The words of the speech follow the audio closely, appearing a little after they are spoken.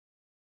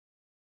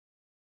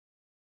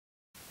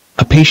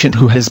A patient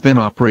who has been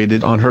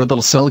operated on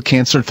hurdle cell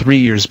cancer 3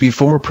 years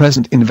before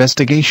present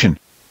investigation.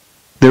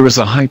 There is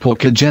a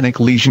hypoechogenic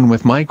lesion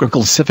with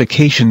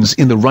microcalcifications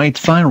in the right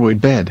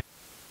thyroid bed.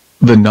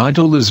 The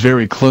nodule is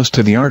very close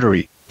to the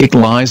artery, it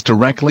lies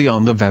directly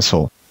on the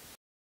vessel.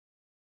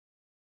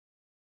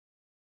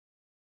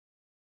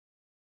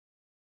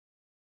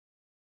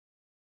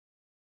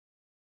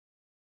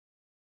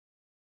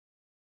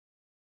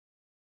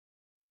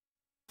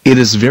 It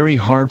is very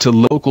hard to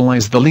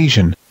localize the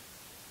lesion.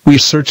 We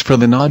search for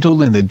the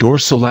nodule in the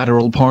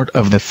dorsolateral part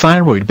of the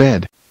thyroid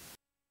bed.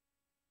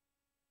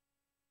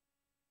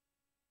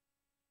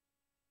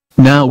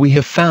 Now we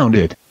have found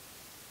it.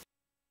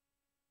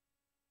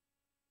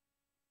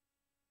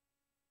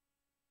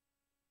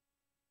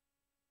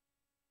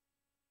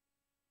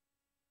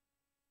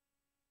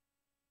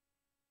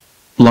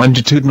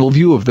 Longitudinal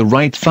view of the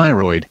right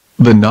thyroid,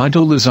 the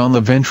nodule is on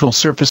the ventral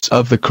surface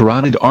of the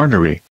carotid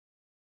artery.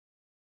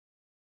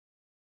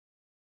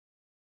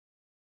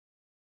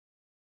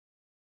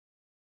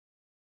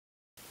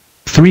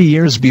 Three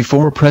years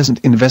before present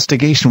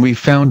investigation we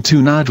found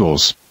two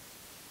nodules.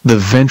 The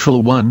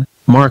ventral one,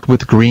 marked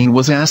with green,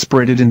 was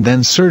aspirated and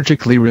then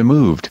surgically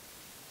removed.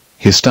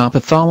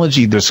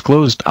 Histopathology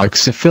disclosed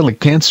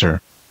oxyphilic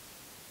cancer.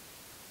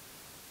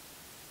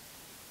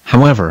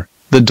 However,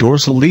 the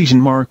dorsal lesion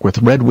marked with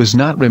red was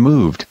not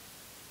removed.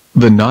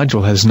 The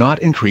nodule has not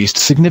increased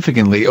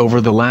significantly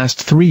over the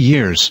last 3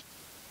 years.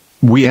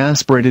 We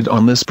aspirated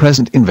on this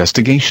present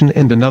investigation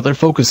and another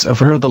focus of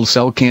hurdle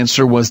cell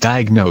cancer was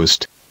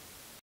diagnosed.